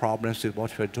have no problems with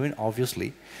what we're doing,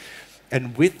 obviously.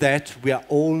 And with that, we are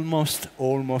almost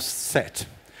set.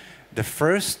 The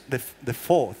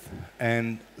fourth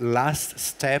and last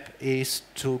step is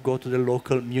to go to the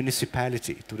local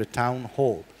municipality, to the town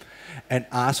hall, and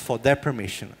ask for their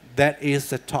permission. That is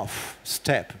the tough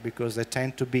step, because they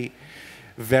tend to be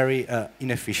very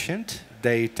inefficient.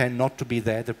 They tend not to be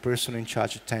there. The person in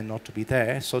charge tend not to be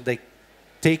there. So they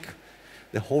take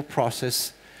the whole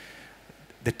process.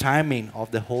 The timing of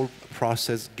the whole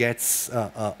process gets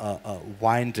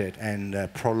winded and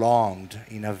prolonged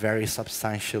in a very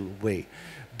substantial way.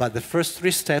 But the first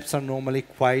three steps are normally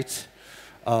quite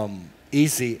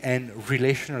easy and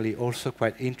relationally also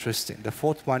quite interesting. The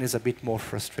fourth one is a bit more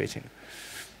frustrating.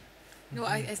 No,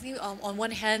 I think on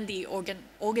one hand, the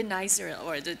organizer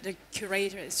or the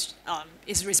curator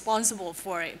is responsible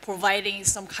for providing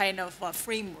some kind of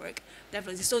framework,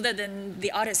 definitely, so that then the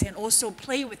artist can also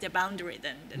play with the boundary.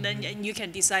 Then you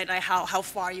can decide how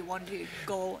far you want to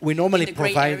go. We normally in the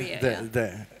gray provide area,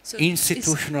 the so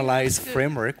institutionalized it's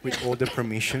framework with all the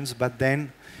permissions, but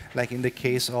then, like in the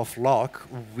case of Locke,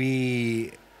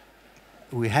 we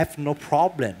have no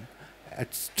problem.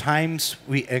 At times,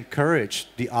 we encourage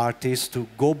the artists to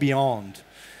go beyond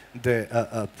the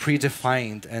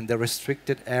predefined and the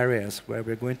restricted areas where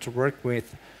we're going to work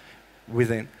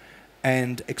within,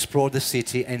 and explore the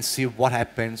city and see what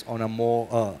happens on a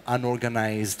more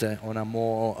unorganized, on a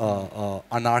more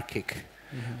anarchic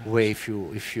way,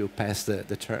 if you pass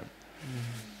the term.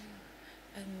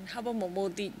 And how about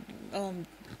Momo?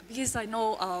 Because I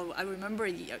know, I remember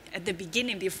at the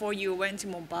beginning, before you went to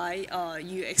Mumbai,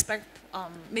 you expect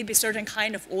maybe a certain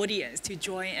kind of audience to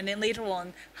join, and then later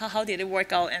on, how did it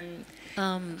work out, and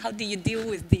how do you deal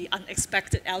with the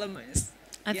unexpected elements?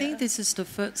 I think this is the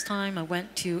first time I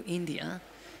went to India,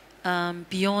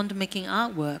 beyond making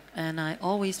artwork, and I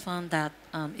always found that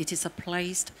it is a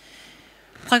place,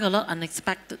 quite a lot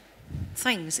unexpected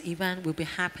things, event will be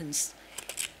happens,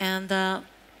 and the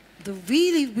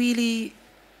really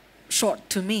short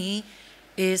to me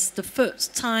is the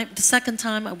first time, the second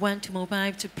time I went to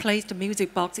Mumbai to place the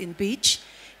music box in beach,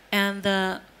 and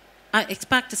I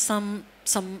expected some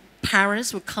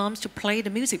parents would come to play the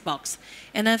music box,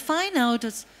 and I find out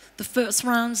that the first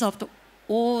rounds of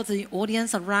all the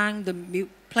audience around the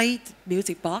played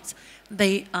music box,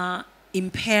 they are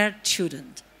impaired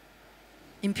children,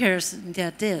 impaired in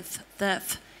their deaf,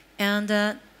 and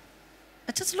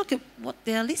I just look at what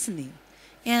they are listening.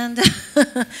 And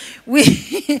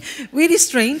really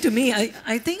strange to me.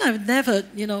 I think I've never,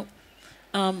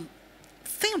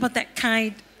 think about that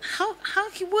kind, how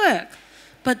he work.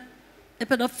 But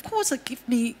of course, it gives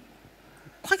me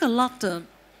quite a lot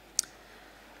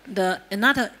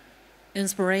another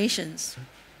inspirations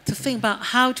to think about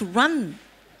how to run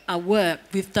a work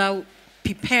without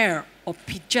prepare or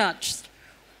prejudge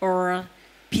or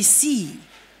PC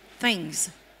things.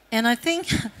 And I think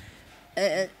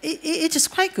it is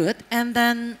quite good. And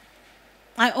then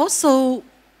I also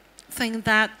think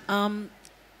that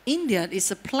India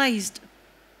is a place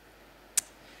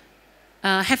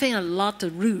having a lot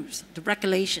of rules, the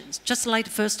regulations. Just like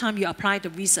the first time you apply the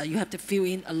visa, you have to fill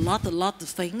in a lot of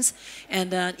things.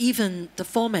 And even the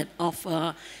format of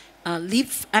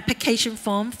leave application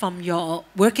form from your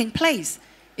working place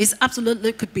is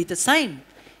absolutely could be the same.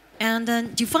 And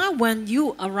then you find when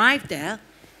you arrive there,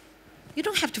 you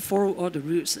don't have to follow all the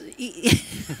rules.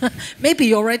 Maybe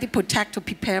you already protect or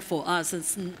prepare for us.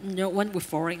 It's, when we're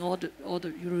following all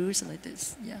the rules like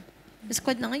this. Yeah, it's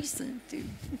quite nice to do.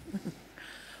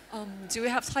 Do we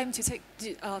have time to take?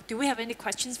 Do we have any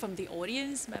questions from the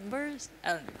audience members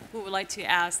who would like to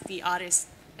ask the artist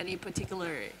any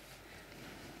particular?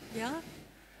 Yeah. I would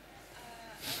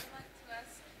like to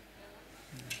ask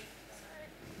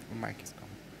you. Mic is coming.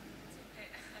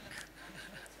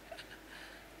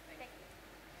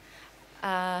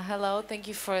 Hello, thank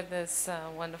you for this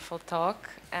wonderful talk,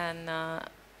 and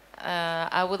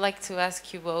I would like to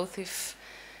ask you both if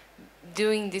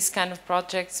doing these kind of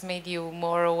projects made you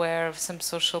more aware of some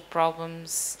social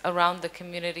problems around the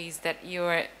communities that you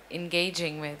are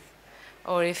engaging with,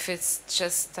 or if it's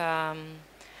just a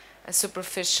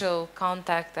superficial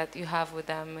contact that you have with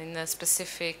them in a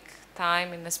specific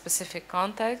time, in a specific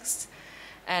context,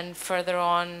 and further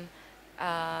on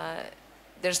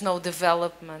there's no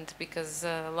development because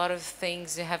a lot of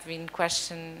things have been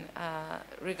questioned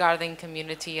regarding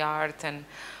community art and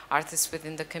artists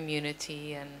within the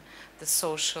community and the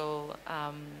social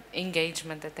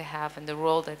engagement that they have and the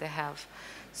role that they have.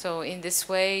 So in this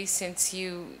way, since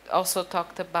you also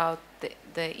talked about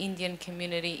the Indian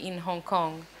community in Hong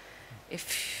Kong,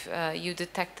 if you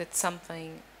detected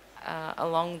something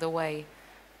along the way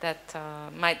that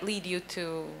might lead you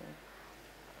to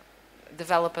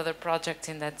develop other projects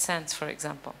in that sense, for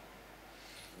example.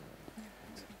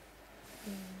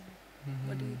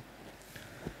 What do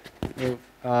you?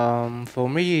 Well, for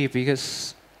me,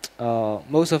 because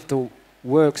most of the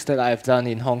works that I've done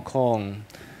in Hong Kong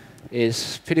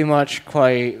is pretty much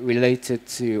quite related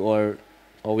to or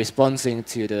responding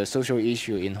to the social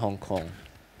issue in Hong Kong.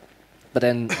 But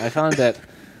then I found that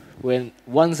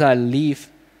once I leave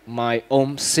my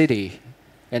own city,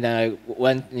 and then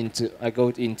I go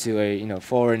into a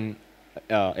foreign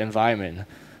environment,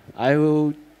 I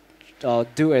will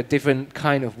do a different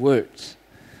kind of words,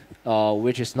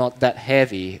 which is not that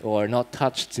heavy or not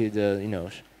touched to the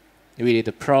really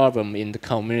the problem in the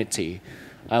community.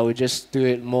 I would just do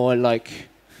it more like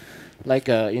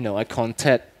a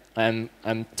contact.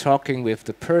 I'm talking with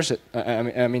the person.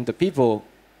 I mean the people,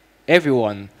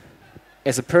 everyone,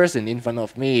 as a person in front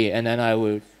of me, and then I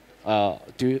will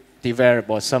develop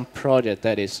or some project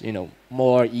that is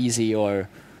more easy or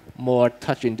more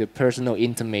touching the personal,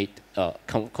 intimate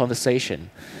conversation.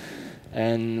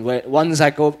 And once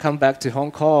I come back to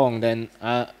Hong Kong, then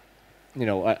I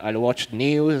watch the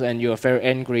news, and you're very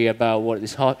angry about what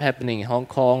is happening in Hong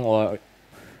Kong. Or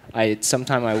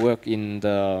sometimes I work in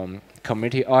the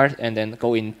community art, and then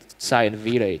go inside the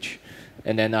village,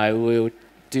 and then I will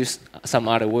do some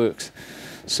other works.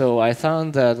 So I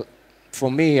found that for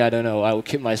me, I don't know, I will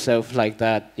keep myself like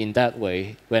that in that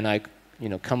way when I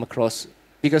come across,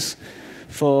 because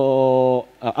for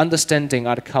understanding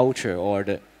other culture or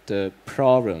the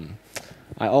problem,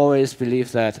 I always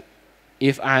believe that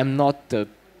if I'm not the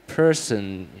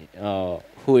person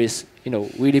who is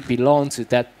really belong to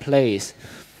that place,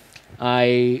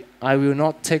 I will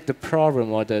not take the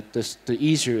problem or the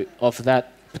issue of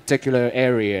that particular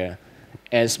area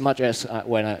as much as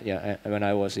when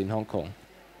I was in Hong Kong.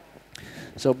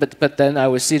 So, but then I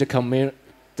will see the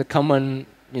common,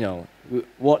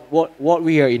 what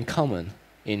we are in common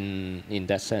in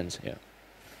that sense, yeah.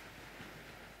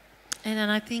 And then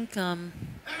I think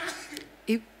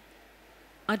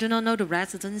I do not know the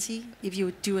residency. If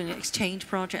you do an exchange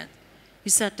project, you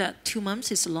said that 2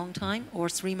 months is a long time, or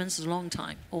 3 months is a long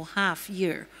time, or half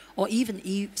year, or even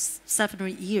 7 or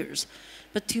 8 years.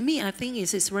 But to me, I think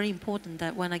it's very important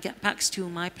that when I get back to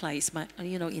my place,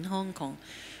 in Hong Kong,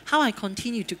 how I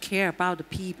continue to care about the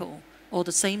people or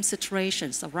the same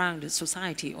situations around the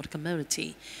society or the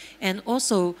community. And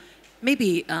also,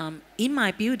 maybe in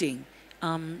my building,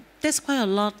 there's quite a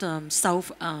lot of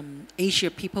South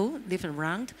Asia people living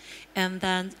around, and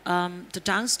then the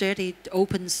downstairs it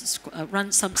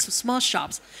runs some small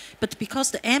shops, but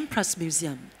because the Empress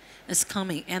Museum is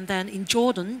coming, and then in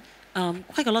Jordan,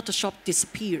 quite a lot of shops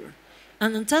disappear,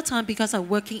 and at that time because I'm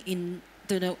working in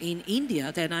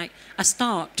India, then I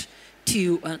start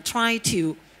to try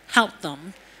to help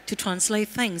them to translate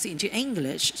things into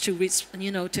English to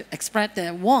to express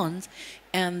their wants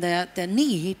and their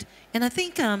need. And I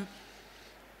think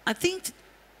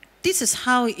this is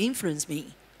how it influenced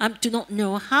me. I do not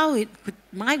know how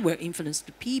my work influenced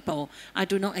the people. I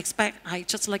do not expect I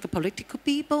just like a political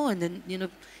people and then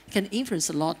can influence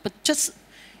a lot. But just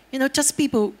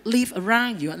people live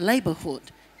around you, a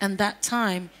neighborhood. And that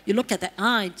time you look at the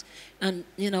eyes and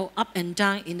up and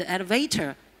down in the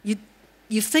elevator,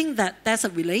 you think that that's a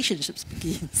relationship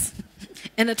begins.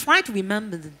 And I try to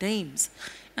remember the names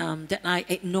that I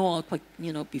ignored quite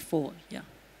before. Yeah.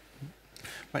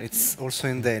 But it's also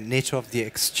in the nature of the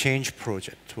exchange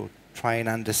project to try and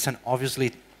understand.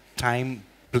 Obviously, time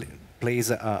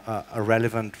plays a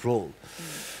relevant role.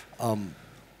 And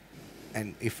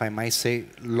if I might say,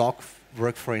 log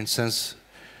work, for instance,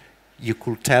 you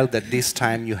could tell that this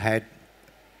time you had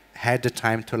the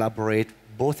time to elaborate,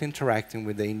 both interacting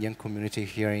with the Indian community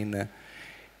here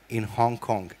in Hong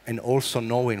Kong, and also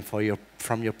knowing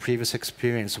from your previous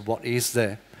experience what is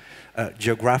the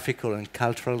geographical and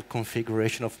cultural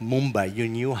configuration of Mumbai. You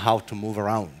knew how to move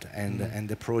around, and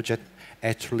the project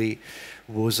actually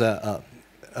was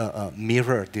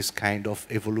mirror this kind of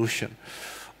evolution.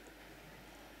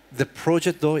 The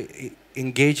project, though,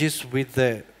 engages with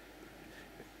the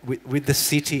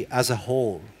city as a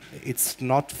whole. It's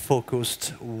not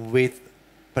focused with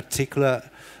particular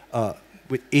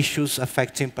with issues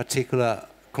affecting particular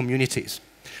communities,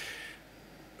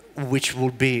 which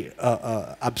would be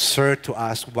absurd to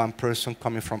ask one person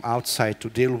coming from outside to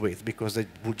deal with, because they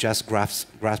would just grasp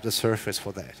the surface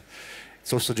for that.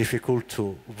 It's also difficult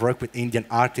to work with Indian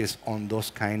artists on those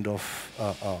kind of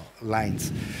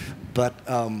lines. But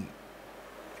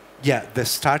yeah, the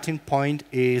starting point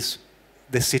is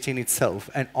the city in itself.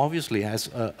 And obviously, as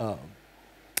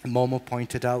Momo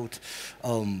pointed out,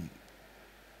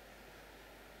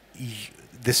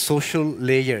 the social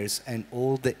layers and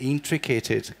all the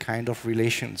intricate kind of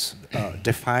relations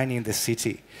defining the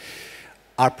city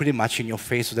are pretty much in your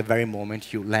face the very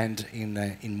moment you land in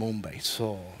Mumbai.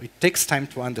 So it takes time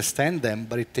to understand them,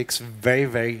 but it takes very,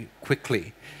 very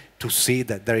quickly to see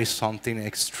that there is something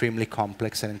extremely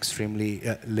complex and extremely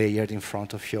layered in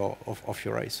front of your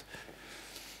eyes.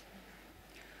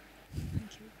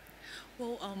 Thank you.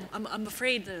 Well, I'm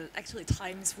afraid actually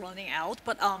time's running out,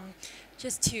 but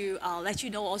just to let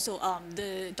you know also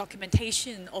the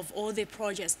documentation of all the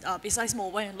projects, besides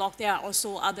Mo and Lok, there are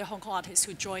also other Hong Kong artists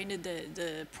who joined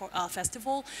the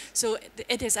festival. So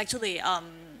it is actually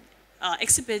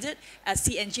exhibited at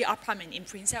CNG Artpartment in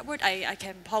Prince Edward. I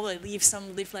can probably leave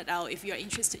some leaflet out. If you're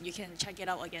interested, you can check it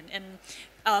out again. And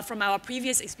from our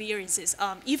previous experiences,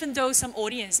 even though some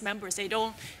audience members, they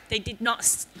did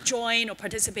not join or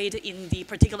participate in the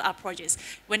particular art projects,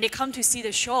 when they come to see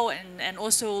the show and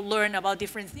also learn about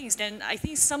different things, then I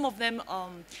think some of them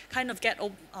kind of get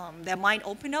their mind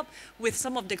open up with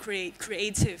some of the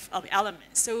creative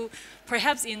elements. So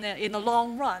perhaps in the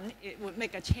long run, it would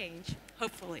make a change,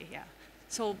 hopefully, yeah.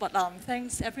 So, but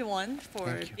thanks everyone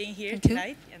for being here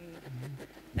tonight, and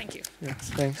thank you. Yes,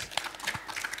 thanks.